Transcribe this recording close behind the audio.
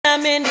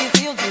I'm in these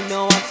heels, you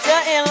know I'm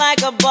strutting like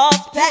a boss.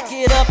 Pack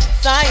it up,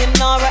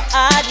 sayonara,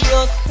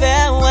 adios,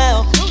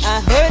 farewell. I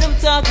heard them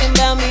talking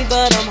about me,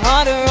 but I'm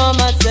harder on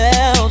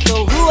myself.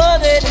 So who are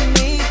they to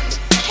me?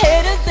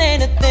 Haters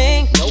ain't a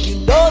thing.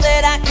 You know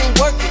that I can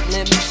work it.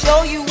 Let me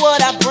show you what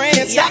I bring.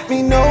 Can't stop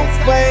me no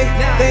way.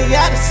 They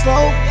at a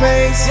slow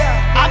pace.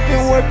 I've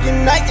been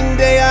working night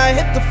and day. I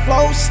hit the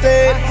flow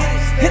state.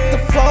 Hit the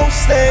flow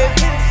state.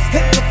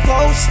 Hit the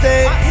flow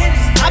state.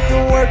 I've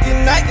been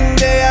working night and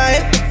day.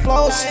 I hit the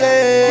flow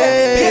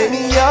state. Beat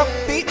me up,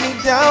 beat me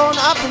down.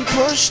 I've been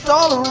pushed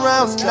all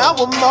around. Now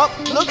I'm up,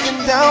 looking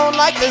down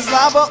like there's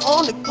lava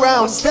on the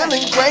ground.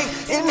 Feeling great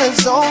in the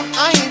zone.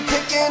 I ain't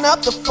picking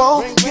up the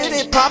phone. Get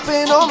it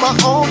popping on my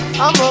own.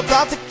 I'm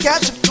about to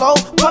catch a flow.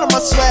 Put on my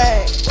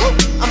swag.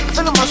 I'm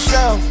feeling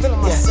myself.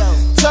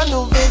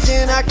 Tunnel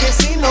vision, I can't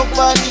see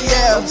nobody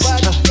else.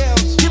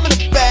 Give me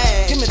the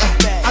bag.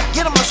 I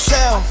get it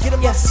myself.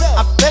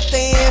 I bet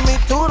they hear me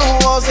through the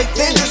walls. They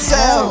thin as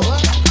hell.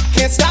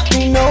 Can't stop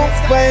me no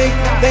way.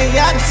 They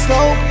at a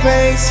slow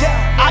pace.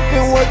 I've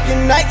been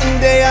working night and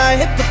day. I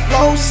hit the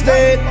flow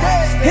state.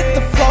 Hit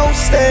the flow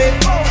state.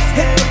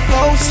 Hit the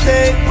flow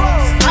state.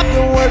 I've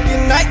been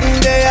working night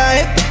and day.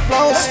 I hit the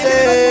flow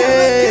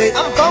state.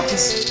 I'm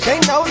focused. They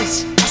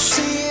notice. I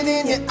see it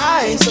in your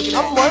eyes.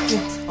 I'm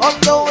working,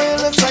 although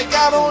it looks like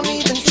I don't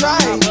even try.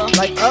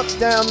 Like up,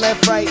 down,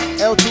 left, right,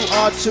 L2,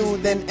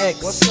 R2, then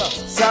X. What's up?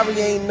 Sorry,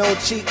 ain't no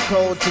cheat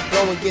code to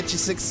go and get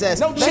your success.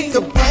 Make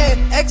a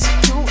plan,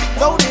 execute,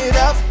 load it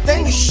up,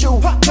 then you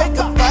shoot. Take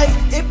a bite,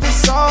 if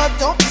it's hard,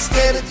 don't be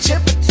scared to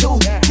chip it too.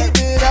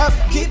 Keep it up,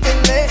 keep it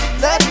lit,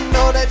 let them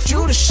know that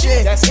you the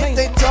shit. If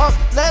they talk,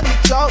 let them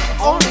talk,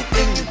 only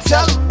thing you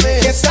tell them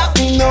is can't stop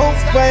me no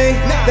way,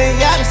 they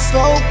at a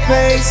slow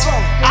pace.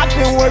 I've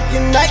been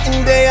working night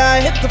and day,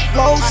 I hit the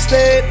flow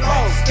state.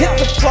 Hit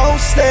the flow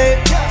state.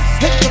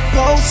 Hit the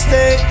flow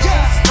state.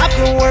 I've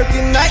been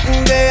working night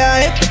and day,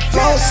 I hit the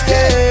flow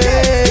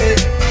state.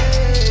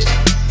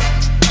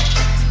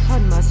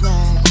 On my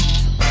swag,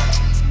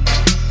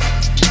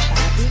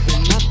 I be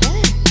in my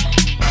bag.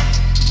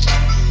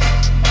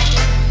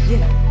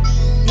 Yeah,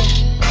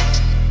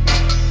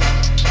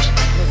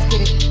 let's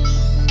get it.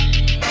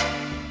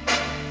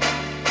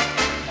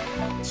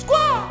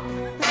 Squad!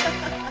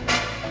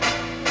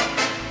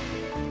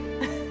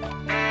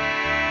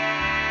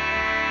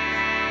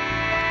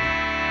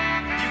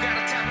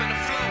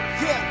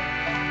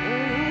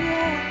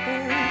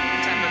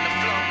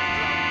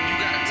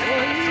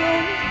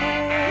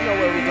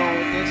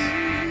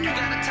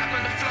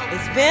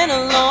 It's been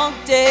a long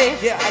day,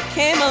 I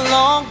came a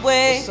long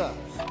way.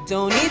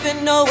 Don't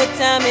even know what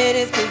time it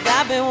is, cause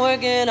I've been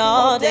working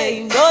all day.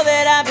 You know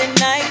that I've been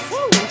nice,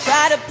 don't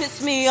try to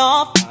piss me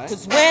off.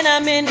 Cause when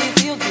I'm in these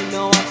heels, you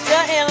know I'm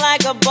strutting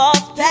like a boss.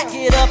 Pack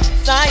it up,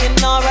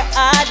 sayonara,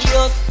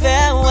 adios,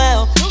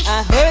 farewell.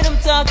 I heard them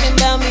talking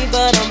about me,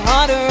 but I'm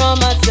harder on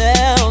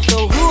myself.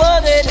 So who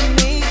are they to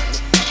me?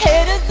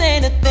 Haters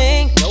ain't a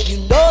thing. You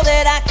know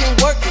that I can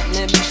work it.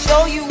 Let me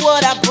show you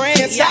what I bring.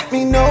 Can't stop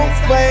me no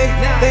way.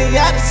 They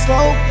at a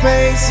slow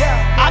pace.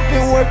 I've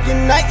been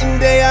working night and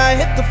day. I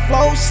hit the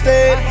flow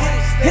state.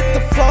 Hit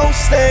the flow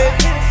state.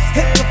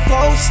 Hit the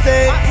flow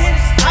state.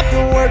 I've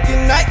been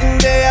working night and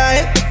day.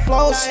 I hit the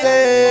flow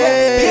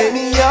state. Beat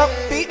me up,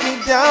 beat me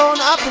down.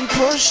 I've been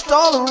pushed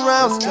all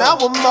around. Now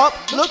I'm up,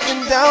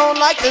 looking down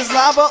like there's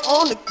lava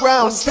on the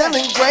ground.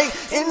 Feeling great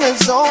in the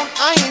zone.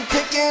 I ain't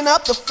picking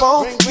up the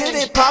phone. Get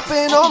it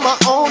popping on my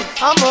own.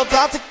 I'm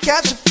about to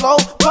catch a flow.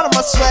 Put on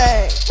my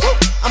swag.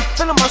 I'm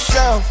feeling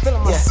myself.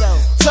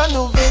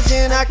 Tunnel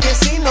vision, I can't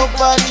see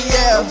nobody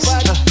else.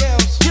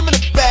 Give me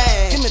the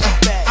bag.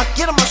 I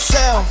get it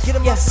myself.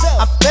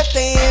 I bet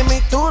they hear me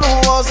through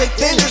the walls. They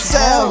thin as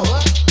hell.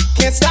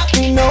 Can't stop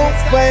me no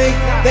way.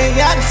 They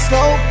at a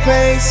slow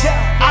pace.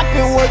 I've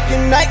been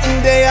working night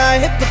and day. I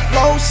hit the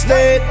flow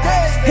state.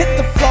 Hit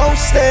the flow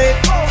state.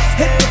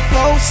 Hit the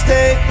flow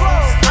state.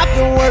 I've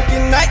been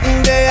working night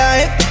and day.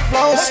 I hit the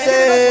flow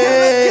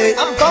state.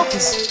 I'm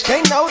focused.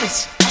 They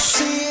notice. I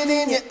see it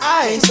in your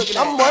eyes.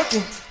 I'm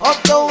working,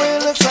 although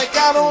it looks like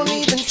I don't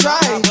even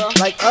try.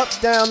 Like up,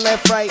 down,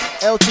 left, right,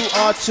 L2,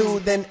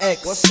 R2, then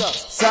X. What's up?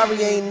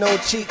 Sorry, ain't no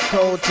cheat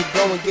code to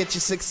go and get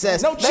your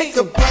success. Make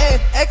a plan,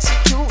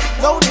 execute,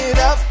 load it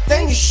up,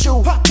 then you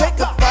shoot. Take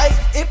a bite,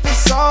 if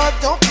it's hard,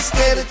 don't be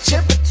scared to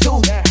chip it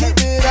too.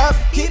 Keep it up,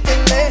 keep it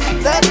lit,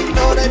 let them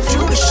know that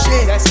you the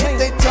shit. If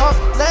they talk,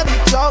 let them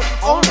talk,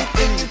 only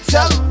thing you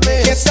tell them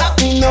is can't stop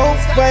me no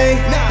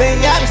way, they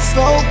at a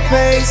slow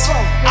pace.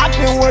 I've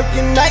been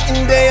working night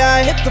and day,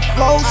 I hit the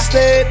flow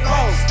state.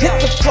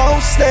 Hit the flow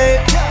state.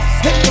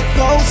 Hit the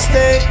flow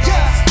state.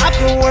 I've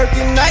been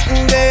working night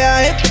and day,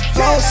 I hit the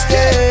flow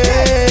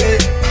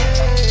state.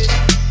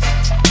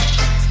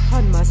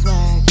 On my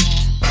swag,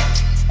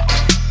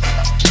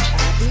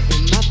 I be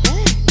in my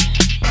bag.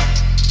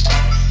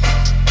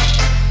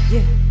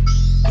 Yeah,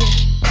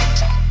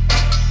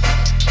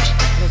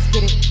 let's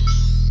get it.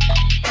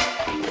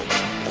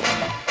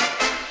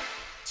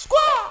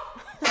 Squad!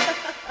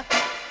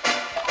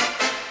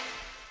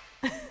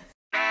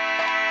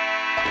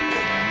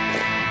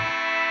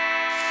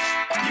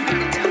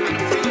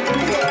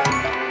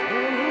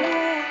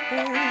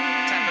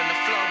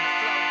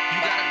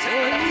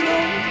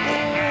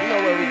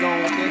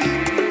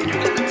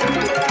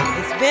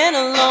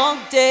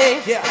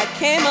 I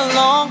came a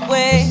long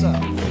way.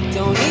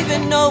 Don't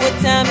even know what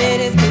time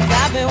it is, cause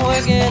I've been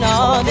working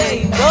all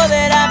day. You know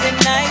that I've been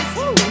nice,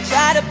 don't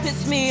try to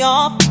piss me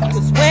off,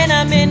 cause when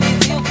I'm in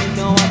these heels, you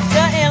know I'm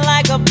strutting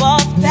like a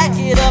boss. Pack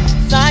it up,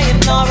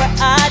 sayonara,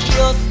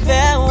 adios,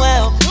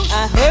 farewell.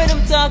 I heard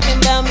them talking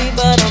about me,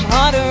 but I'm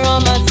harder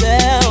on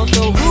myself.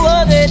 So who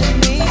are they to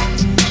me?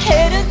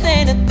 Haters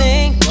ain't a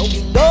thing.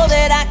 You know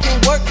that I can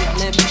work it,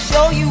 let me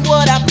show you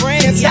what I bring.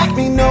 Can't stop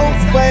me no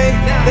way,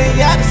 they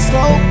at a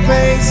slow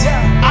pace.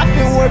 I've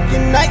been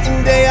working night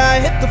and day, I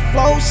hit the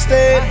flow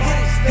state.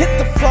 Hit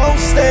the flow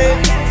state,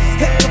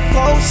 hit the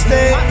flow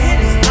state.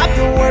 I've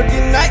been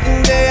working night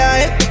and day,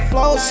 I hit the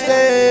flow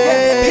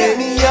state. Beat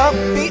me up,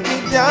 beat me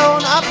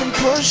down, I've been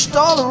pushed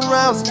all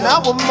around.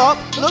 Now I'm up,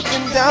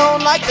 looking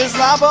down like there's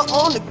lava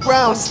on the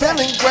ground.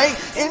 Feeling great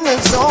in the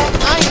zone,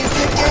 I ain't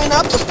picking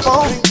up the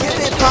phone. Get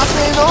it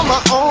popping on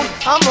my own,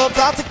 I'm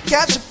about to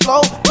catch a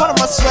flow. Put on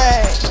my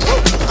swag,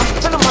 I'm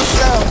feeling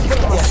myself.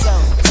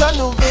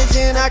 Tunnel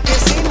vision, I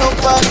can't see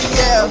nobody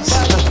else.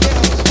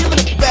 Give me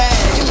the bag,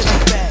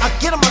 I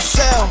get on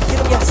myself.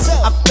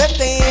 I bet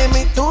they hear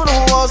me through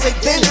the walls, they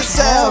think it's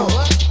hell.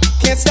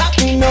 Can't stop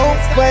me no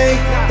way,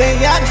 they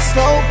at a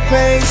slow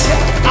pace.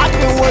 I've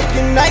been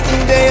working night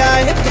and day,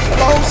 I hit the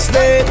flow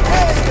state.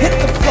 Hit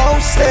the flow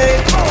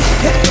state,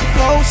 hit the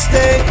flow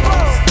state.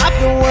 I've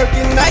been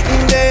working night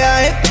and day,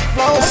 I hit the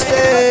flow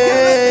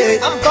state.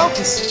 I'm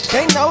focused,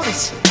 they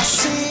notice, I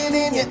see it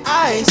in your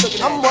eyes.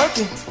 I'm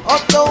working,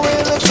 although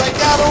it looks like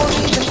I don't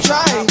even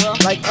try.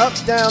 Like up,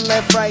 down,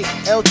 left, right,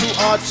 L2,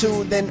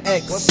 R2, then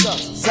X. What's up?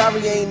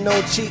 Sorry, ain't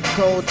no cheat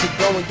code to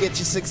go and get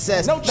your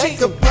success.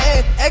 Make a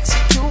plan,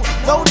 execute,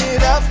 load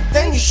it up,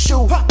 then you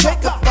shoot.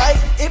 Take a bite,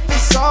 if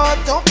it's hard,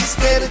 don't be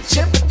scared to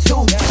chip it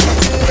too.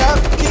 Keep it up,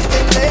 keep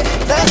it lit,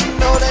 let them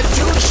know that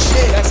you the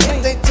shit.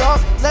 If they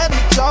talk, let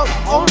them talk,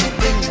 only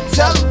thing you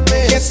tell them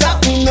is can't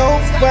stop me no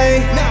way,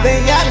 they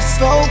at a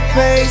slow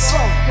pace.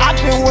 I've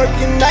been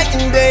working night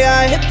and day,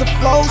 I hit the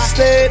flow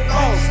state.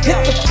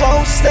 Hit the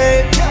flow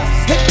state,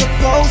 hit the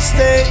flow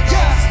state.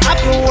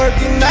 I've been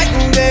working night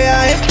and day,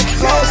 I hit the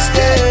flow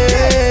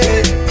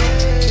state.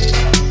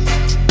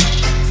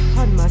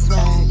 Pardon my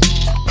swag.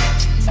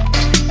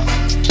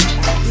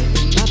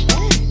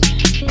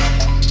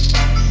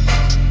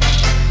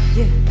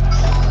 Yeah.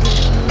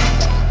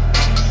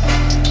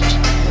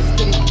 Let's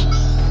get it.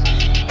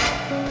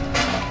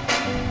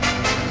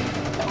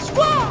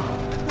 Squaw!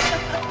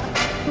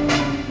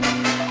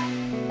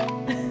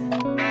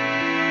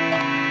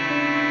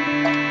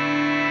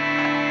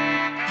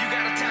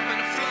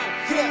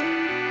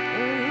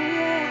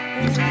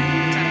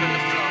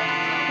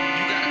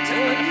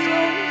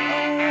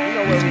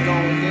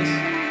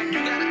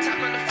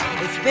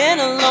 It's been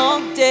a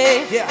long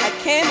day, I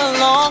came a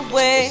long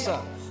way.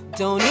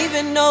 Don't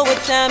even know what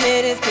time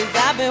it is, cause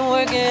I've been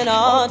working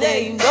all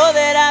day. You know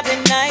that I've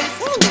been nice,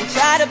 don't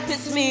try to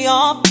piss me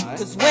off,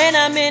 cause when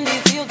I'm in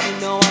these heels, you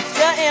know I'm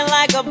strutting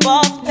like a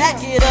boss.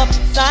 Pack it up,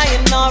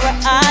 sayonara,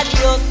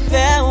 adios,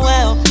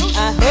 farewell.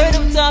 I heard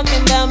them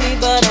talking about me,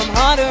 but I'm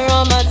harder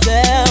on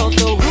myself.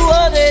 So who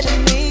are they to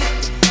me?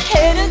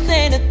 Haters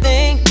ain't a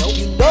thing.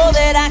 You know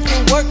that I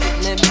can work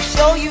it, let me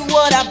show you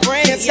what I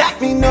bring. Can't stop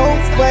me no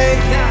way,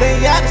 they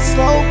at a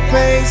slow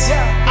pace.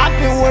 I've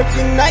been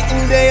working night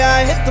and day,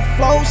 I hit the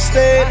flow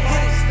state.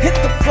 Hit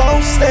the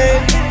flow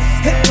state,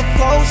 hit the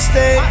flow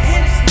state.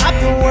 I've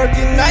been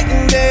working night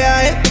and day,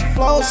 I hit the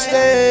flow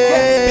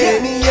state.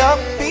 Beat me up,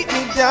 beat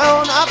me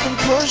down, I've been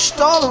pushed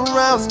all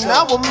around.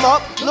 Now I'm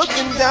up,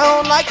 looking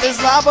down like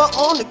there's lava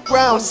on the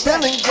ground.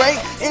 Feeling great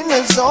in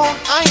the zone,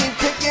 I ain't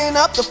picking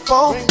up the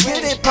phone.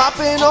 Get it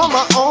popping on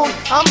my own,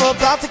 I'm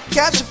about to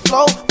catch a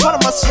flow. Put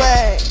on my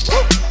swag,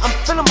 I'm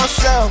feeling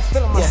myself.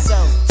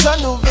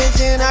 Tunnel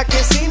vision, I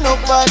can't see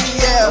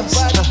nobody else.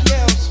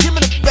 Give me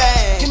the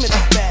bag,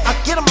 I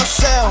get on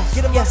myself.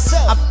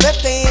 I bet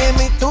they hear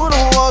me through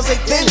the walls, they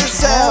think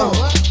it's hell.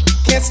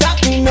 Can't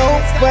stop me no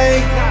way,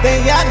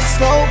 they at a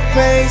slow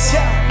pace.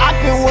 I've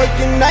been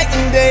working night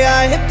and day,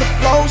 I hit the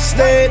flow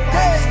state.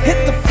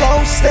 Hit the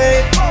flow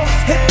state,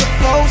 hit the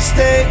flow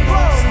state.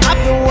 I've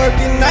been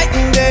working night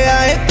and day,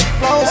 I hit the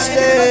flow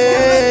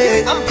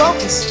state. I'm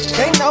focused,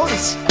 they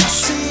notice, I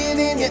see it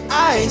in your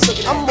eyes.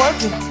 I'm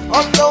working,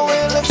 although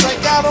it looks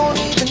like I don't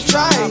even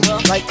try.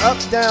 Like up,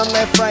 down,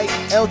 left, right,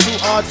 L2,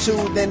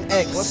 R2, then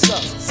X. What's up?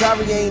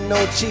 Sorry, ain't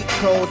no cheat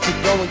code to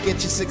go and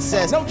get your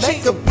success.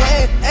 Make a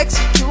plan,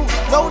 execute,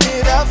 load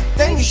it up,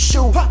 then you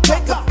shoot.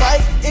 Take a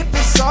bite, if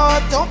it's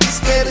hard, don't be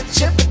scared to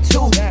chip it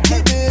too.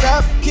 Keep it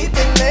up, keep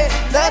it lit,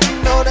 let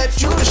them know that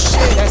you the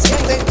shit.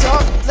 If they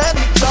talk, let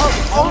them talk,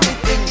 only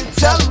thing you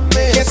tell them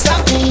is can't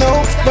stop me no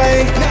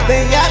way,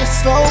 they at a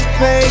slow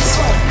pace.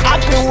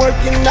 I've been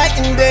working night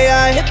and day,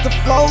 I hit the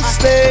flow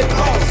state.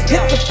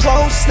 Hit the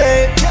flow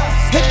state,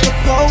 hit the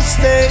flow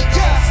state.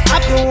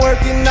 I've been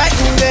working night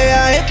and day,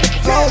 I hit the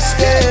flow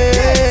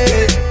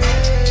state.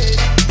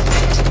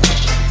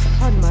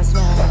 Pardon my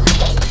swag.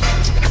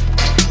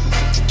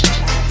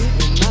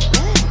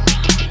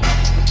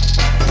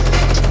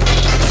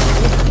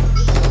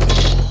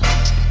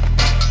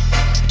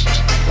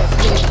 Let's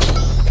get it.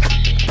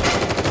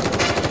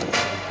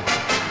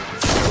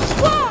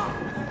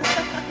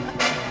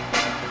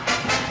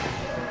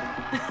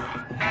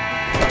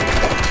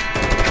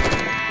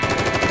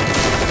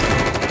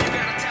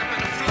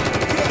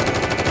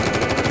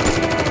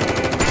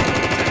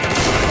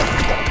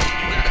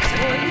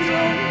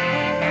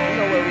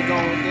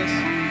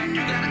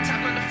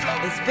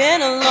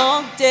 been a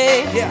long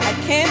day. I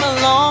came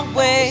a long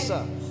way.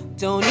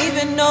 Don't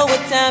even know what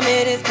time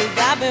it is, cause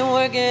I've been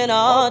working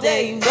all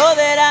day. You know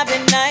that I've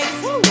been nice,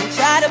 don't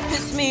try to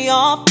piss me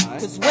off,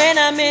 cause when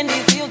I'm in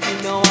these heels,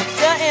 you know I'm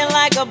strutting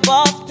like a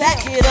boss.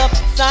 Pack it up,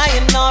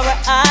 sayonara,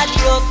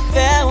 adios,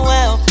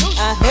 farewell.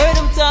 I heard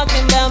them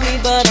talking about me,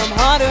 but I'm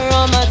harder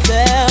on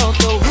myself.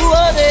 So who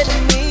are they to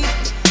me?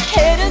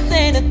 Haters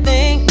ain't a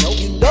thing.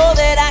 You know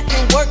that I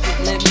can work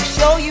it, let me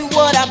show you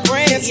what I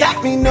bring. Can't stop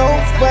me no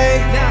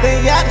way,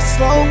 they at a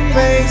slow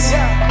pace.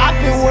 I've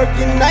been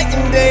working night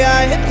and day,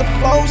 I hit the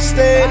flow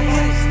state.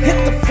 Hit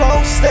the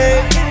flow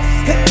state,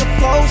 hit the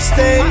flow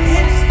state.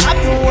 I've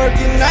been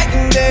working night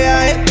and day,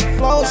 I hit the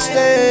flow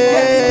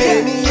state.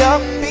 Beat me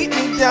up, beat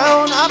me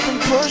down, I've been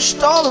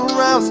pushed all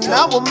around.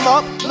 Now I'm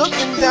up,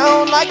 looking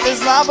down like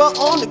there's lava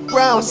on the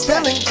ground.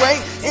 Feeling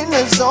great in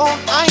the zone,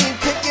 I ain't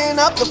picking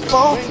up the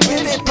phone.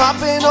 Get it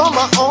popping on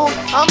my own,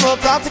 I'm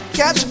about to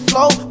catch a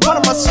flow. What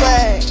am I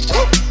swag?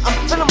 I'm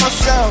feeling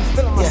myself.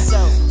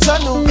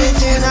 Turn new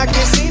vision, I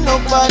can't see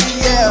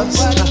nobody else.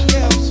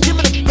 Give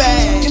me the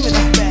bag,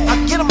 I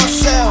get it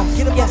myself.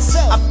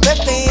 I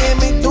bet they hear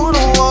me through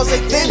the walls,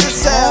 they thin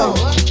as hell.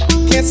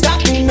 Can't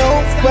stop me no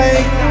way,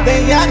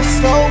 they at a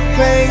slow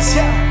pace.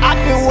 I've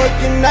been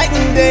working night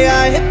and day,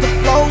 I hit the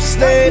flow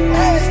state.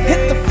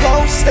 Hit the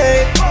flow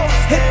state,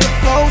 hit the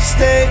flow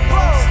state.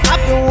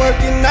 I've been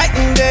working night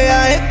and day,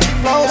 I hit the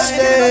flow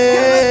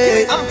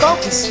state. I'm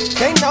focused,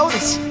 they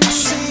notice, I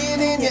see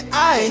it in your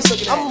eyes.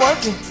 I'm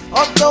working,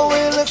 although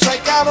it looks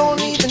like I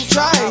don't even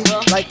try.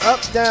 Like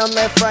up, down,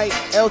 left, right,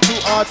 L2,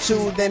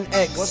 R2, then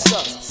X. What's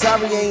up?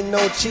 Sorry, ain't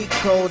no cheat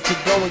code to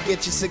go and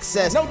get your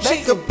success.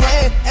 Make a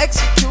plan,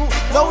 execute,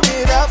 load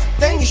it up,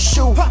 then you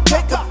shoot.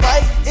 Take a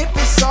bite, if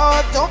it's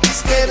hard, don't be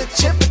scared to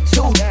chip it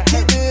too.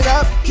 Keep it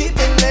up, keep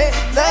it lit,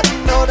 let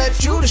them know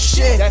that you the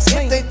shit. If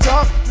they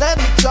talk, let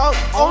them talk,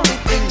 only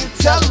thing you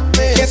tell them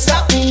is can't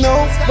stop me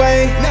no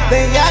way,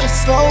 they at a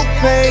slow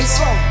pace.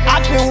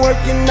 I've been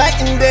working night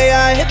and day,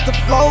 I hit the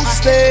flow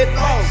state.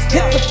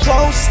 Hit the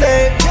flow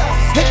state,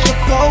 hit the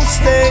flow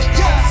state.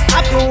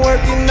 I've been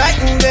working night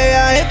and day,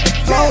 I hit the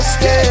flow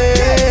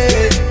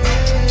state.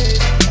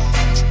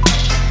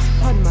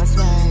 Pardon my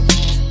swag,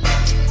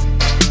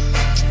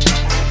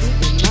 I be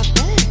in my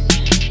bag.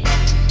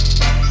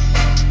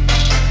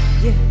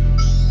 Yeah,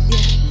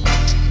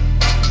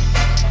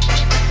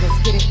 let's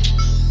get it.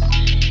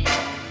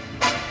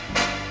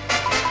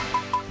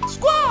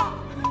 Squad!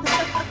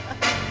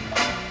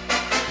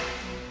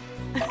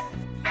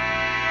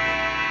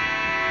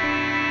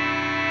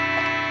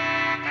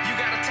 You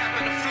gotta tap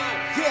in the flow.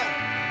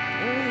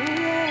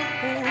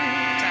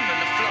 Tap in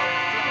the flow.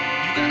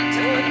 You gotta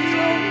tap in the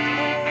flow.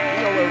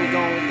 You know where we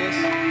going with this?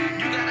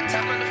 You gotta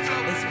tap in the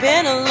flow. It's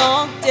been a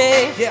long day,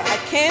 I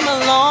came a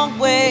long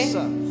way.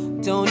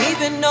 Don't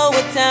even know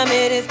what time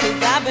it is,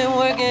 cause I've been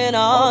working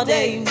all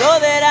day. You know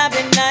that I've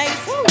been nice,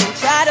 don't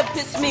try to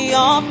piss me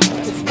off,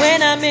 cause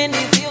when I'm in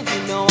these heels,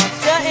 you know I'm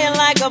strutting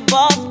like a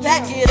boss.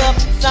 Pack it up,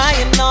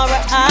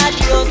 sayonara,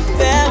 adios,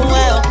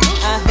 farewell.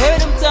 I heard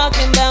them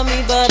talking about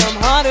me, but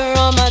I'm harder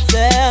on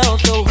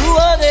myself. So who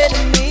are they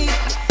to me?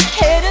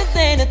 Haters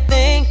ain't a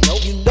thing.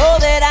 You know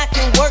that I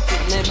can work it,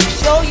 let me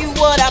show you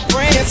what I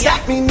bring. Can't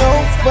stop me no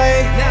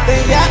way,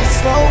 they at a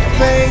slow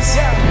pace.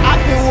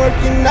 I've been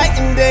working night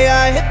and day,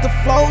 I hit the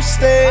flow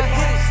state.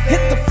 Hit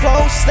the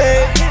flow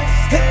state,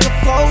 hit the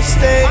flow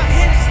state.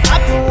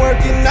 I've been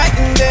working night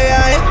and day,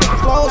 I hit the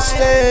flow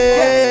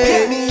state.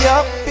 Beat me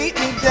up, beat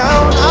me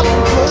down, I've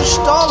been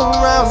pushed all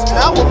around.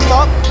 Now I'm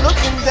up,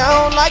 looking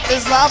down like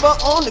there's lava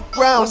on the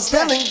ground.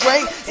 Feeling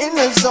great in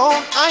the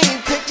zone, I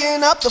ain't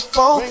picking up the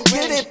phone.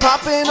 Get it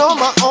popping on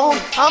my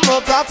own, I'm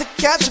about to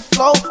catch a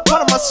flow.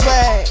 What am I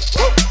swag?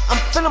 I'm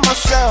feeling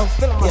myself.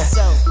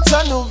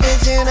 Turn new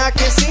vision, I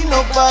can't see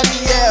nobody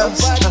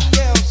else.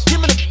 Give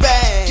me the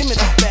bag,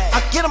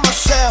 I get it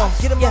myself.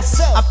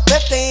 I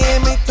bet they hear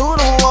me through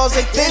the walls,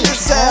 they thin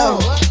as hell.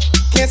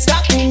 Can't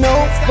stop me no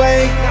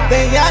way,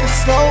 they at a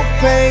slow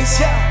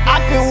pace.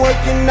 I've been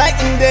working night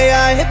and day,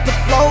 I hit the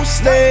flow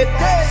state.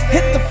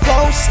 Hit the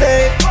flow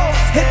state,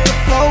 hit the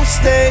flow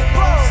state.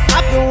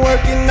 I've been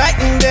working night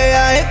and day,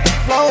 I hit the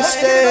flow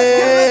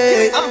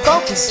state. I'm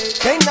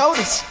focused, they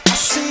notice, I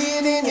see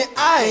it in your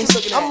eyes.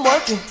 I'm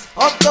working,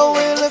 although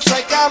it looks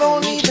like I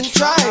don't even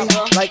try.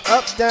 Like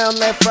up, down,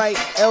 left, right,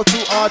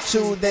 L2,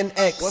 R2, then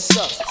X. What's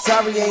up?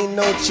 Sorry, ain't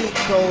no cheat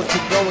code to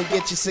go and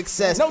get your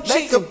success.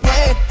 Make a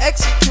plan,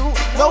 execute,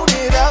 load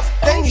it up,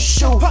 then you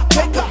shoot.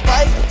 Take a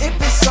bite, if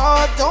it's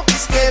hard, don't be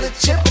scared to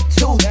chip it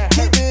too.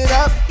 Keep it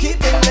up, keep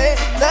it lit,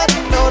 let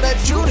them know that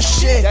you the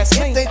shit.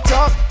 If they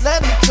talk,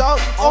 let them talk,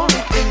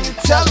 only thing you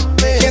tell them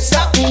is can't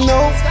stop me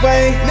no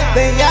way,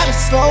 they at a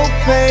slow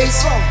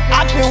pace.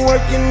 I've been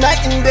working night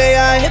and day,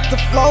 I hit the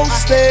flow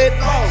state.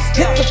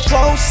 Hit the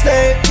flow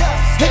state,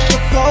 hit the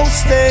flow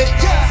state.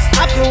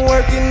 I've been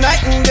working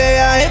night and day,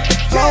 I hit the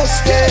flow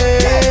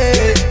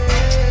state.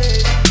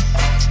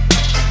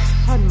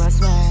 Pardon my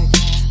swag,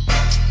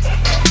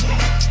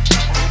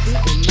 I be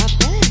in my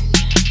bag.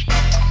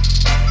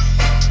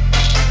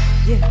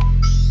 Yeah,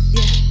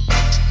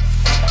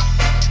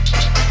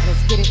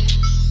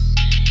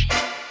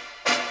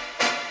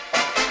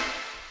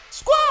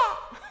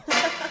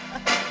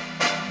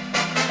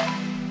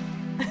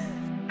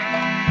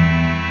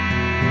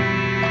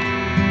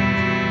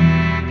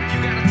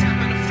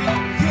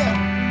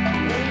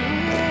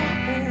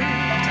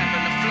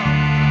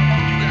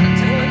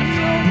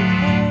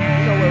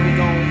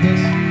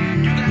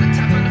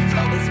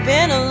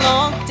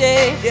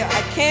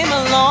 I came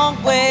a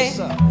long way.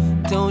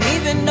 Don't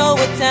even know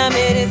what time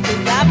it is,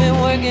 cause I've been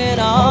working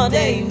all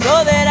day. You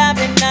know that I've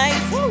been nice,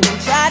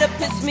 don't try to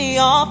piss me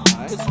off,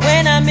 cause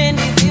when I'm in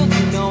these heels,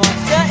 you know I'm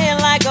strutting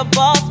like a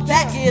boss.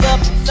 Pack it up,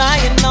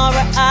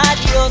 sayonara,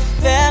 adios,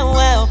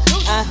 farewell.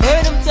 I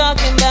heard them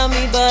talking about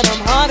me, but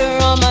I'm harder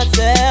on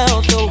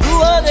myself. So who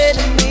are they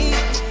to me?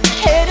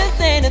 Haters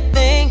ain't a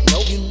thing.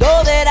 You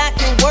know that I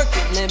can work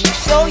it, let me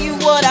show you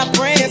what I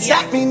bring. Can't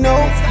stop me no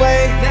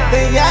way,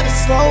 they at a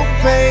slow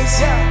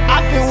pace.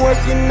 I've been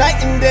working night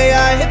and day,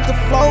 I hit the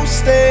flow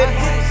state.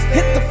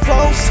 Hit the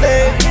flow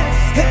state,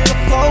 hit the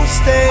flow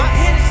state.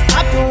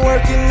 I've been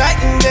working night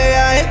and day,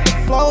 I hit the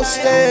flow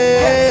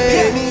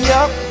state. Beat me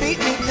up, beat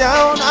me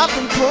down, I've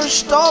been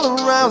pushed all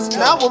around.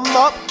 Now I'm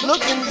up,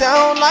 looking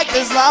down like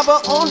there's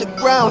lava on the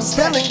ground.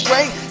 Feeling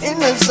great in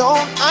the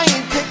zone, I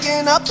ain't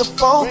picking up the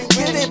phone.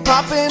 Get it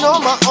popping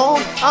on my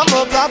own, I'm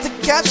about to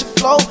catch a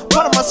flow.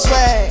 Put on my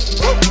swag,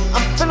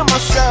 I'm feeling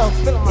myself.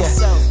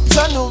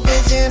 Tunnel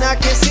vision, I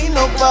can't see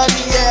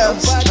nobody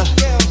else.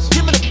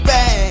 Give me the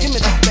bag,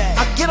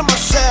 I get on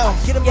myself.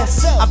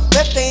 I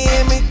bet they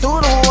hear me through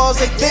the walls,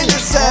 they thin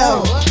as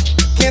hell.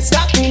 Can't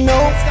stop me no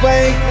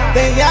way,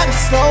 they at a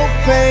slow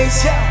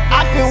pace.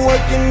 I've been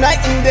working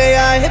night and day,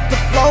 I hit the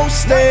flow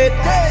state.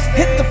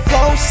 Hit the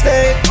flow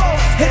state,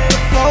 hit the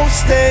flow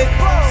state.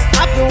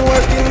 I've been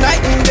working night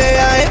and day,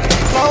 I hit the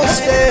flow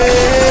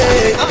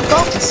state. I'm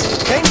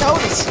focused, they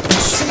notice, I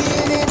see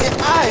it in your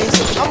eyes.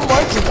 I'm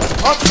working,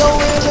 although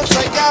it looks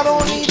like I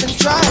don't even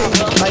try.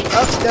 Like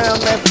up, down,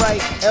 left,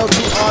 right, L2,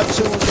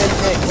 R2, then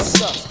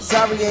X.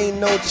 Sorry, ain't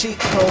no cheat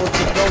code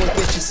to go and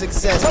get your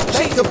success.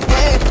 Make a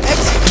plan,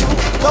 execute,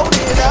 load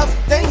it up,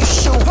 then you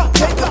shoot.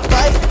 Take a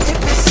bite,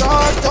 if it's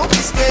hard, don't be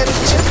scared of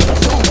chipping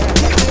too.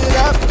 Keep it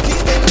up,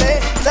 keep it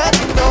lit, let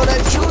them know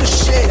that you the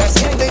shit.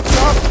 If they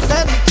talk,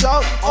 let them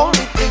talk,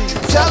 only thing you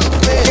tell them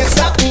is can't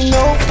stop me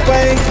no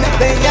way,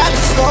 they at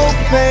a slow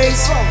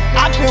pace.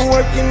 I've been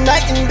working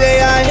night and day,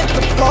 I hit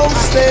the flow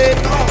state.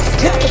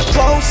 Hit the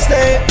flow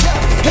state,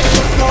 hit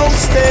the flow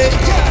state.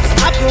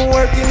 I've been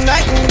working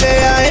night and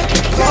day, I hit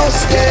the flow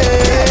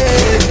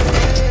state.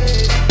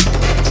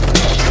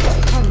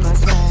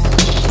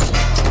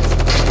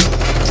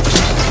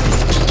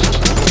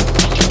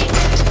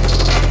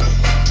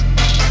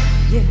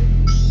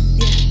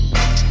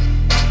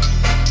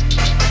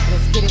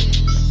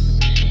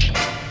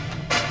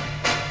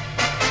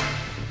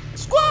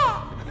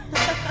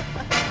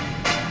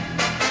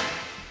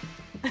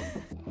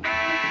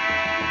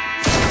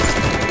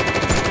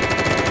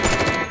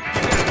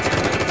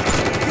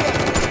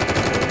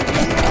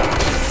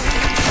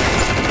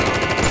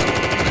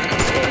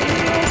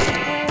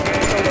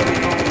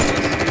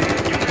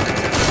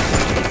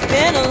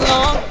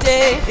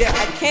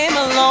 I came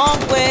a long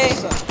way.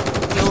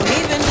 Don't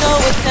even know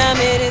what time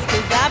it is,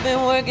 cause I've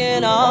been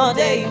working all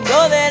day. You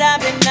know that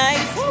I've been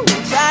nice,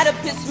 don't try to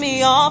piss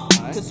me off,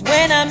 cause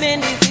when I'm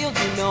in these heels,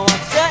 you know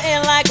I'm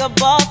strutting like a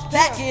boss.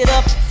 Pack it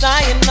up,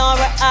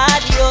 sayonara,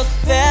 adios,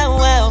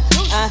 farewell.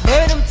 I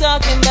heard them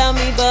talking about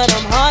me, but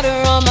I'm harder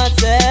on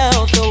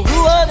myself. So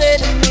who are they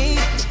to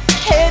me?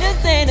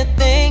 Haters ain't a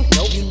thing.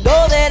 You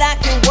know that I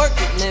can work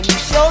it, let me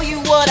show you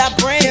what I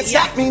bring. Can't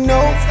stop me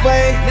no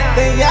way,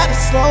 they at a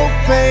slow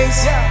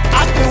pace.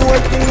 I've been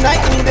working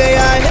night and day,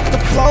 I hit the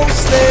flow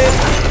state.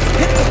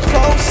 Hit the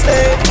flow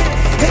state,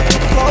 hit the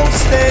flow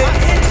state.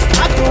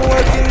 I've been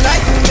working night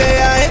and day,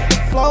 I hit the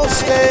flow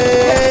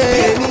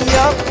state. Beat me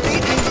up,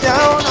 beat me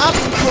down, I've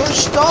been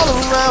pushed all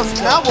around.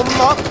 Now I'm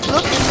up,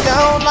 looking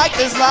down like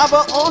there's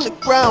lava on the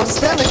ground.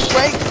 Feeling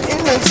great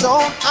in the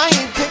zone, I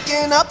ain't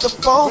picking up the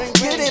phone.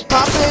 Get it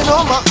popping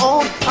on my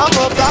own, I'm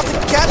about to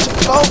catch a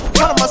flow.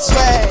 Put on my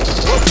swag,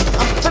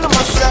 I'm feeling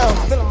myself.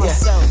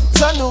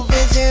 Tunnel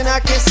vision, I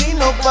can't see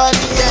nobody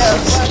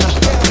else.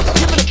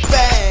 Give me the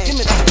bag,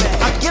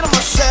 I get on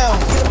myself.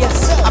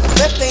 I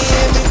bet they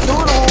hear me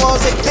through the walls,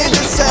 they thin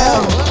as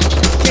hell.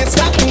 Can't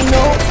stop me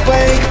no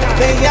way,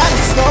 they at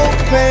a slow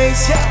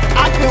pace.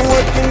 I've been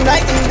working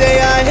night and day,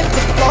 I hit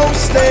the flow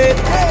state.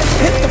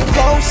 Hit the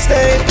flow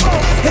state,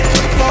 hit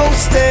the flow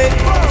state.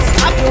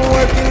 I've been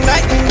working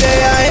night and day,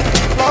 I hit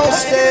the flow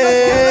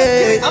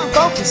state. I'm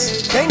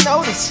focused, they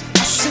notice,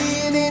 I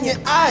see it in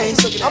your eyes.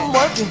 I'm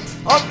working,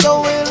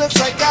 although it looks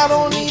like I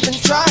don't even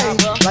try.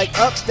 Like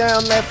up,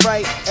 down, left,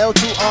 right,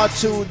 L2,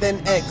 R2,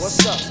 then X.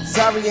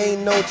 Sorry,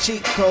 ain't no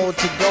cheat code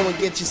to go and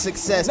get your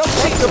success.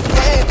 Make a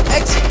plan,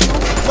 execute,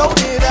 load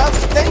it up,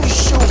 then you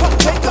shoot.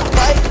 Take a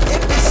bite,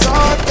 if it's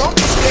hard, don't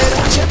be scared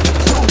of chipping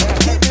too.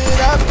 Keep it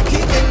up,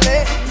 keep it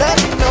lit, let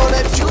them know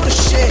that you the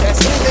shit.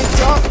 If they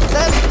talk,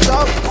 let them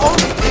talk,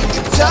 only thing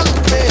you tell them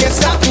is can't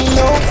stop me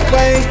no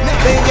way,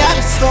 they got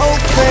a slow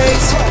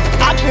pace.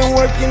 I've been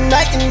working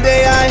night and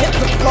day, I hit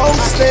the flow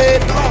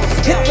state.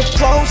 Hit the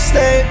flow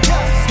state,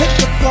 hit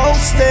the flow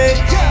state.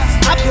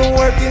 I've been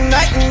working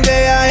night and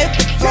day, I hit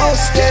the flow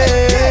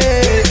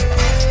state.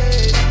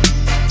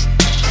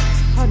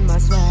 Pardon my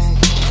swag.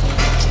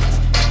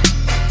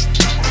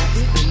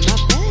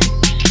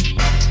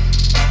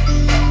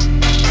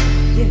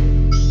 Yeah,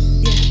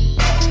 yeah.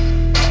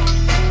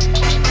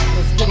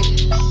 Let's get it.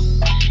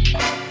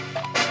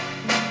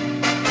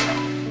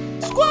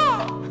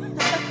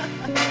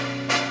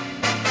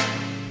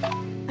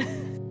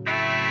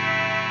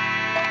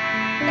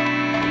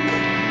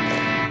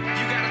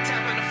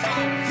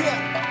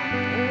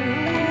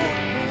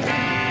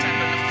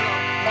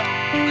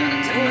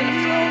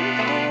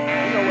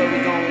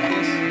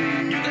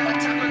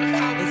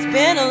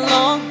 been a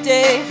long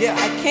day,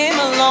 I came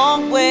a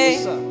long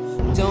way.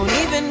 Don't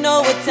even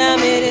know what time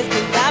it is,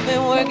 cause I've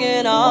been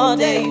working all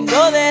day. You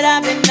know that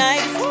I've been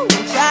nice, don't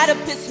try to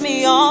piss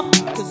me off,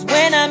 cause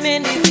when I'm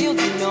in these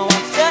heels, you know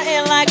I'm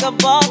strutting like a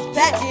boss.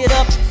 Pack it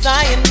up,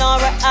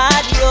 sayonara,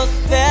 adios,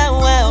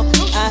 farewell.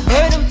 I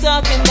heard them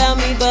talking about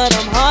me, but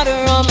I'm harder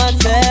on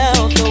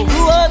myself. So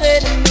who are they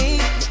to me?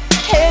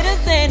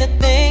 Haters ain't a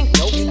thing.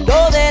 You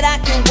know that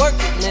I can work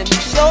it, let me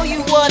show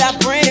you what I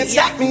bring. Can't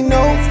stop me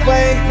no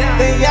way,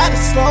 they at a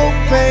slow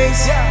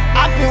pace.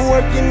 I've been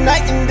working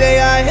night and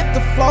day, I hit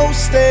the flow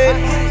state.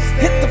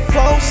 Hit the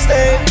flow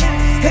state,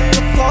 hit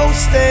the flow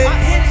state.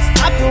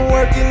 I've been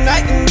working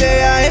night and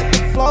day, I hit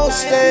the flow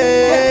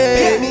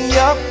state. Beat me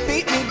up,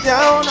 beat me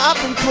down, I've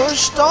been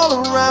pushed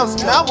all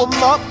around. Now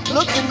I'm up,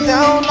 looking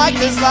down like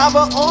there's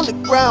lava on the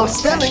ground.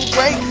 Feeling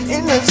great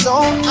in the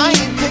zone, I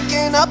ain't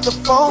picking up the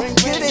phone.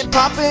 Get it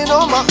popping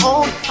on my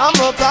own, I'm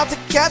about to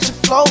catch a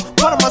flow.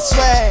 Put on my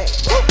swag,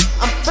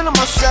 I'm feeling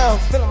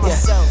myself.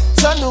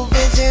 Tunnel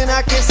vision,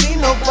 I can't see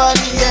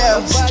nobody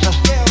else.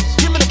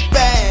 Give me the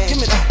bag,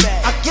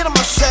 I get it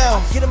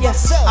myself.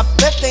 I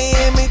bet they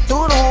hear me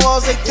through the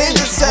walls, they thin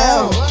as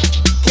hell.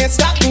 Can't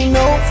stop me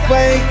no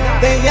way,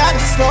 they at a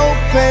slow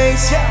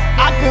pace.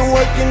 I've been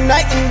working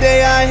night and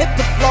day, I hit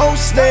the flow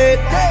state.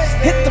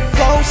 Hit the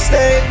flow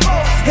state,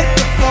 hit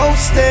the flow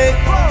state.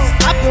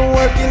 I've been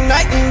working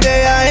night and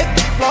day, I hit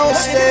the flow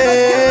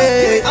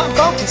state. I'm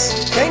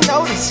focused, they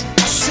notice,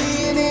 I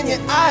see it in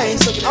your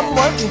eyes. I'm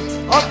working,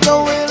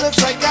 although it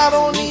looks like I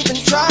don't even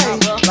try.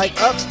 Like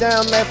up,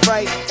 down, left,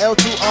 right,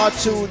 L2,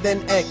 R2,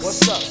 then X.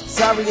 What's up?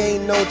 Sorry,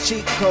 ain't no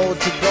cheat code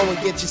to go and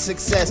get your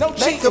success.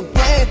 Make a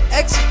plan,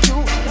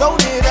 execute,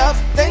 load it up,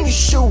 then you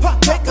shoot.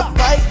 Take a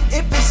bite,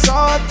 if it's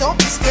hard, don't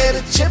be scared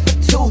to chip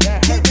it too.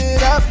 Keep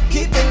it up,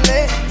 keep it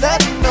lit, let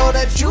them know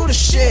that you the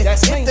shit.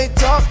 If they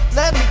talk,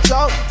 let them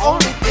talk,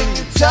 only thing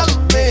you tell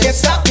them is can't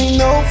stop me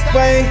no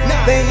way,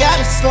 they at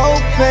a slow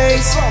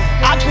pace.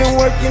 I've been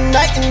working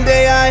night and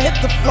day, I hit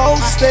the flow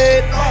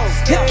state.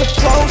 Hit the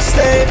flow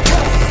state,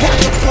 hit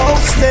the flow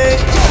state.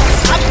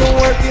 I've been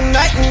working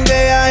night and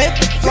day, I hit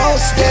the flow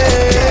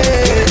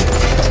state.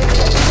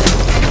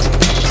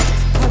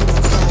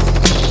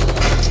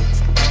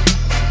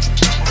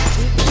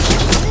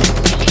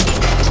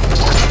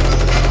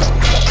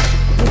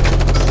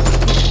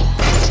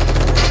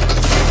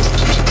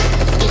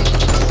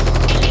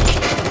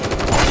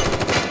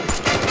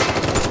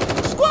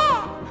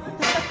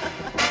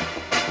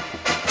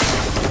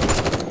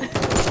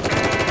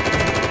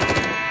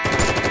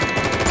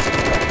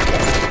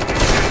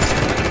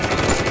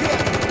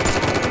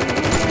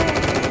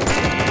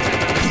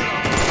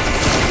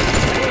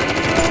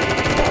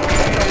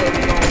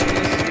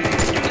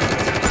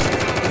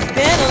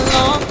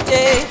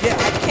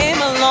 I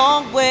came a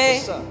long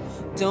way.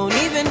 Don't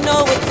even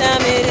know what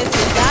time it is,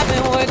 cause I've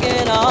been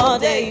working all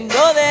day. You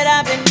know that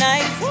I've been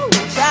nice,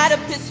 don't try to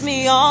piss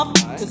me off,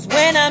 cause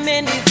when I'm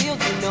in these heels,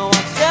 you know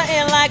I'm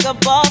strutting like a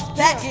boss.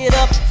 Pack it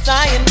up,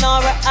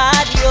 sayonara,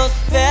 adios,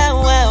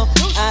 farewell.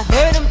 I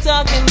heard them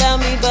talking about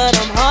me, but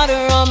I'm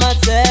harder on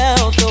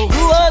myself. So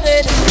who are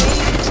they to me?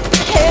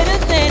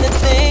 Haters ain't a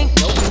thing.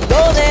 You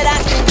know that I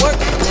can work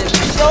it, let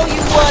me show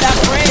you what I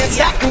bring. Can't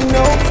stop me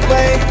no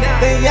way,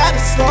 they at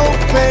a slow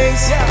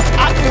pace.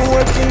 I've been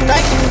working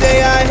night and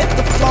day, I hit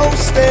the flow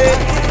state.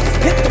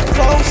 Hit the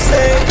flow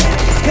state,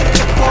 hit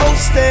the flow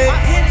state.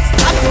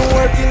 I've been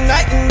working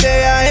night and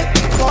day, I hit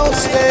the flow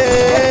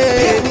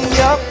state. Beat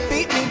me up,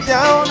 beat me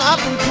down, I've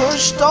been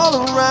pushed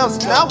all around.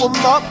 Now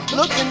I'm up,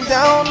 looking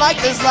down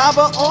like there's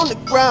lava on the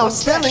ground.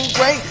 Feeling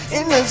great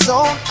in the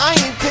zone, I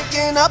ain't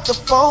picking up the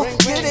phone.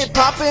 Get it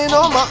popping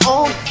on my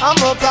own, I'm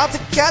about to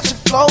catch a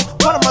flow.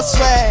 Put on my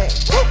swag,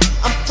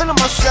 I'm feeling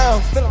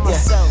myself.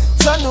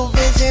 Tunnel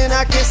vision,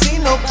 I can't see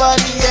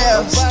nobody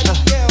else.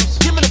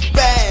 Give me the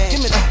bag,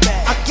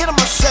 I get it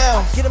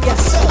myself.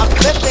 I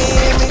bet they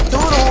hear me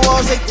through the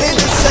walls, they thin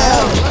as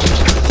hell.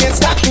 Can't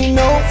stop me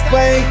no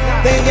way,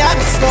 they at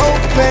a slow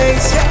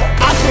pace.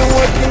 I've been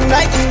working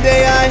night and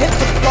day, I hit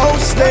the flow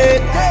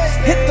state.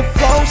 Hit the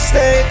flow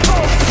state,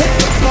 hit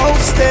the flow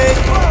state.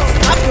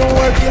 I've been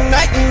working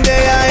night and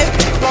day, I hit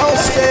the flow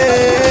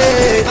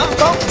state. I'm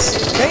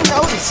focused, they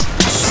notice,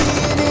 I see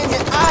it in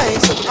your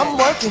eyes. I'm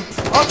working,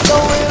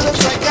 although it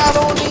looks like I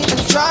don't even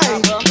try.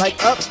 Like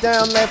up,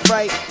 down, left,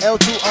 right,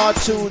 L2,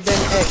 R2,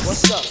 then X.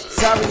 What's up?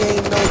 Sorry,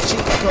 ain't no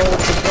cheat code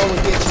to go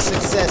and get your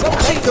success.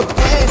 Make a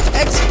plan,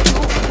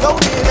 execute,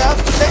 load it up,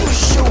 then you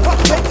shoot.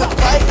 Make a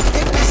bite,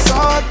 if it's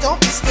hard, don't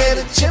be scared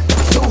to chip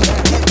it too.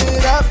 Keep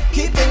it up,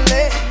 keep it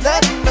lit,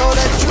 let them know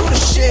that you the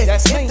shit.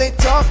 If they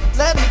talk,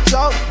 let them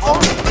talk,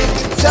 only thing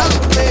you tell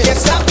them is can't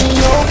stop me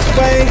no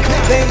way,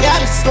 they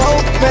at a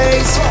slow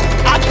pace.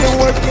 I've been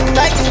working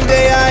night and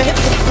day, I hit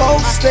the flow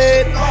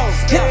state.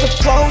 Hit the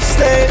flow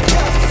state,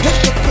 hit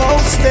the flow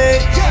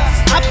state.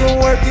 I've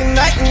been working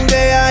night and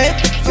day, I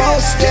hit the flow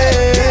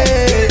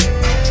state.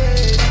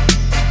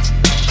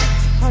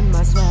 Pardon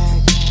my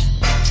swag,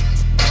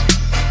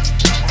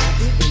 I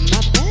be in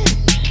my bag.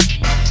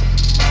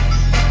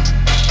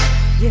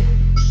 Yeah,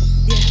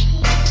 yeah.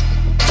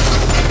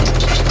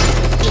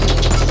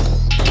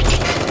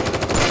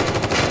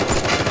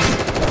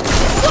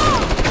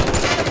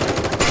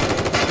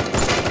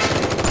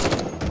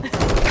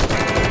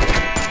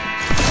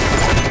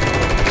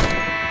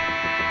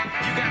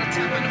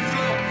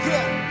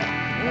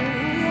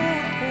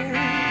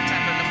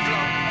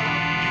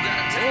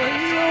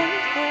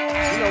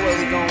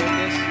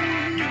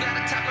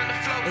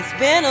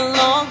 been a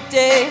long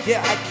day.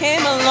 Yeah. I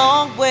came a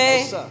long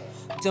way. What's up?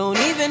 Don't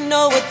even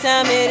know what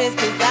time it is,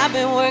 cause I've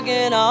been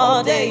working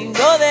all day. You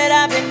know that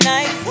I've been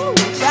nice,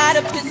 try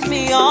to piss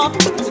me off.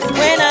 Cause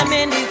when I'm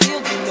in these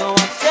heels, you know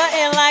I'm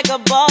strutting like a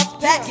boss.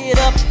 Pack it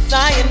up,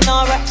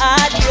 sayonara,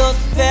 adios,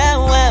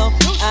 farewell.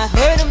 I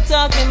heard them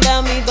talking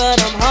about me,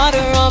 but I'm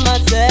harder on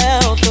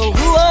myself. So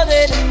who are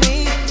they to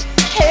me?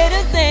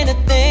 Haters ain't a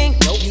thing.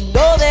 You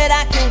know that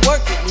I can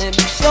work it, let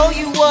me show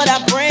you what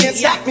I bring. Can't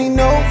stop me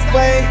no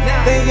way,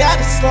 they at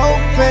a slow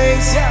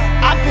pace.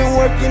 I've been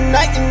working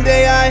night and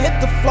day, I hit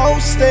the flow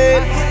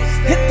state.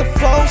 Hit the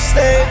flow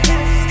state,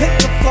 hit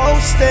the flow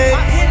state.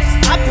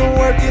 I've been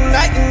working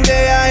night and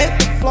day, I hit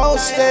the flow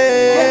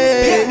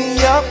state. Beat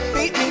me up,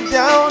 beat me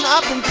down,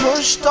 I've been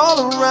pushed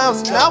all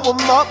around. Now I'm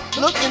up,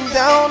 looking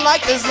down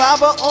like there's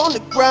lava on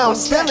the ground.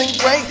 Feeling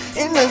great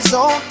in the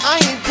zone,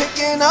 I ain't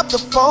picking up the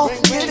phone.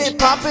 Get it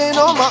popping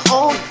on my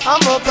own,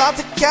 I'm about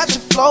to catch a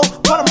flow.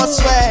 Put on my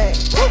swag,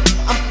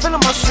 I'm feeling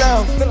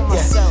myself.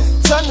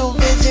 Tunnel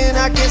vision,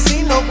 I can't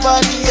see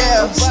nobody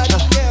else.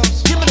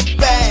 Give me the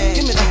bag,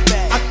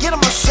 I get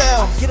it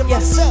myself.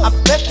 I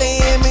bet they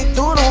hear me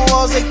through the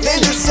walls, they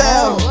think it's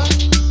hell.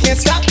 Can't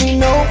stop me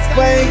no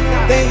way,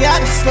 they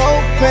at a slow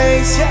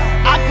pace.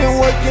 I've been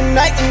working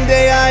night and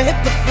day, I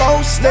hit the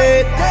flow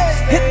state.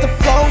 Hit the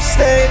flow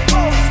state,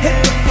 hit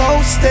the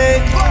flow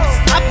state.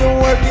 I've been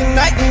working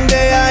night and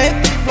day, I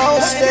hit the flow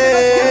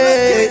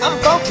state. I'm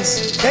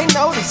focused, they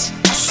notice,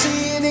 I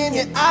see it in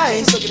your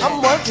eyes.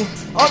 I'm working,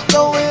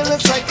 although it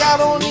looks like I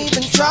don't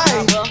even try.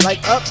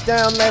 Like up,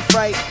 down, left,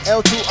 right,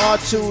 L2,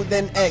 R2,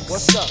 then X.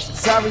 What's up?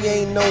 Sorry,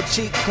 ain't no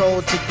cheat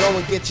code to go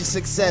and get your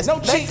success.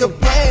 Make a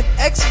plan,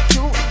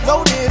 execute,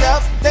 load it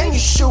up, then you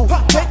shoot.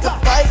 Take a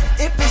bite,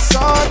 if it's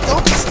hard,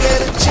 don't be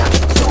scared of chip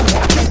two.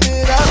 Keep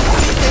it up,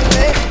 keep it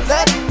lit,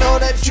 let them know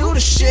that you the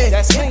shit.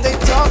 If they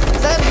talk,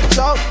 let them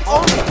talk,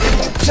 only if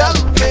you tell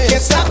them it.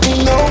 Can't stop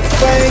me no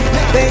way,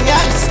 they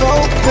at a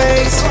slow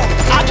pace.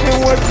 I've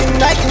been working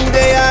night and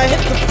day, I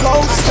hit the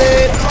flow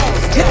state.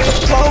 Hit the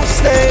flow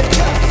state,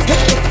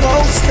 hit the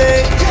flow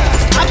state.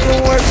 I've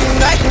been working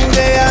night and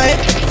day, I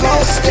hit the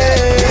flow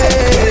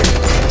state.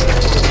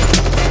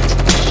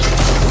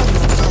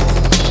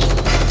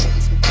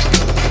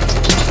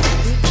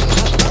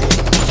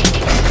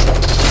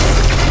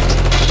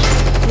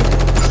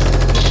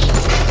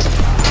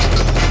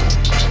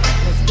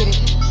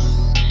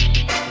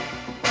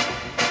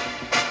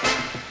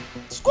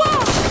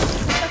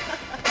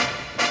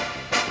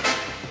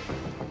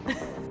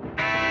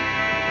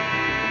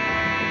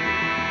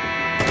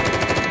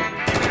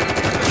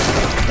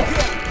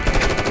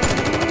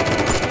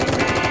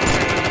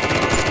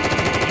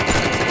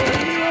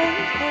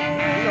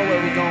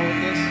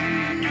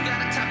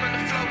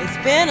 It's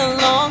been a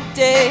long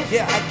day,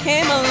 I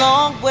came a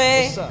long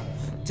way.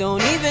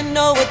 Don't even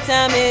know what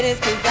time it is,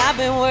 cause I've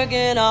been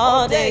working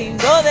all day. You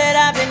know that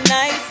I've been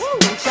nice,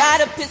 don't try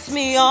to piss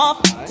me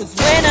off. Cause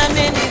when I'm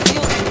in these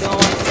heels, you know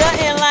I'm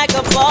strutting like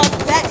a boss.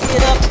 Pack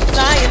it up,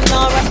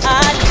 sayonara,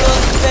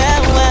 adios,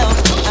 farewell.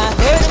 I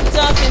heard them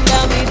talking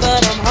about me,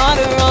 but I'm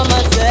harder on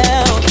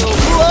myself. So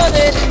who are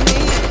they to me?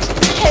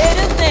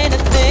 Haters ain't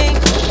a thing.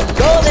 You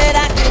know that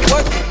I can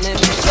work it, let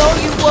me show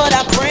you what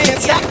I bring.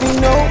 Can't stop me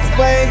no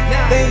way,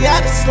 they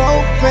at a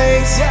slow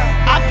pace.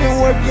 I've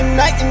been working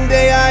night and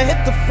day, I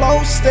hit the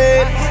flow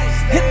state.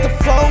 Hit the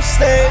flow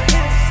state,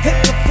 hit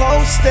the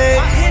flow state.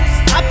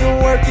 I've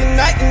been working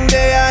night and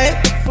day, I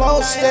hit the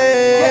flow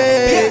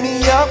state. Beat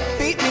me up,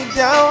 beat me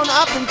down,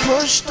 I've been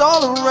pushed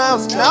all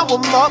around. Now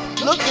I'm up,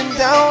 looking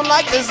down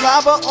like there's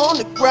lava on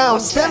the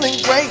ground.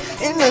 Feeling great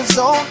in the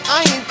zone,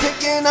 I ain't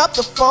picking up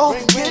the phone.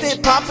 Get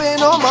it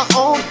popping on my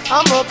own,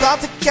 I'm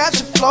about to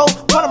catch a flow.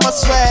 Put on my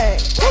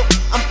swag,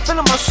 I'm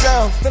feeling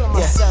myself.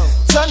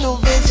 Tunnel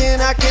vision,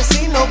 I can't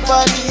see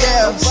nobody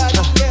else.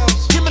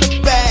 Give me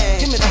the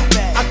bag,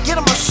 I get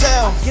it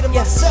myself.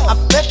 I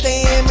bet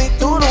they hear me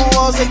through the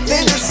walls, they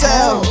think it's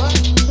hell.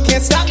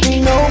 Can't stop me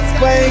no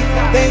way,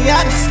 they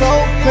at a slow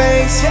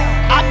pace.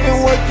 I've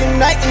been working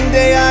night and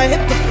day, I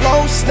hit the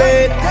flow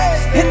state.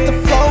 Hit the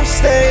flow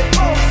state,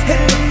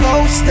 hit the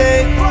flow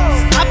state.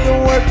 I've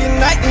been working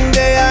night and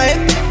day, I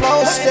hit the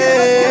flow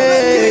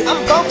state.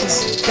 I'm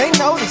focused, they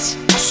notice,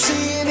 I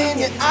see it in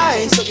your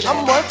eyes.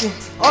 I'm working,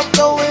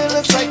 although it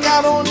looks like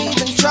I don't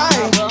even try.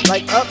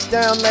 Like up,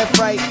 down, left,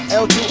 right,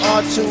 L2,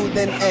 R2,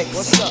 then X.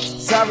 What's up?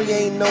 Sorry,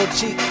 ain't no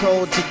cheat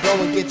code to go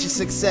and get your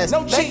success.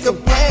 Make a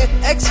plan,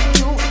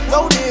 execute,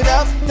 load it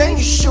up, then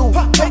you shoot.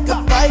 Take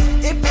a bite,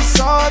 if it's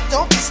hard,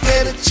 don't be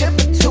scared of chip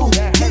or two.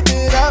 Keep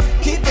it up,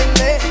 keep it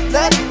lit,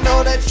 let them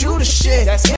know that you the shit.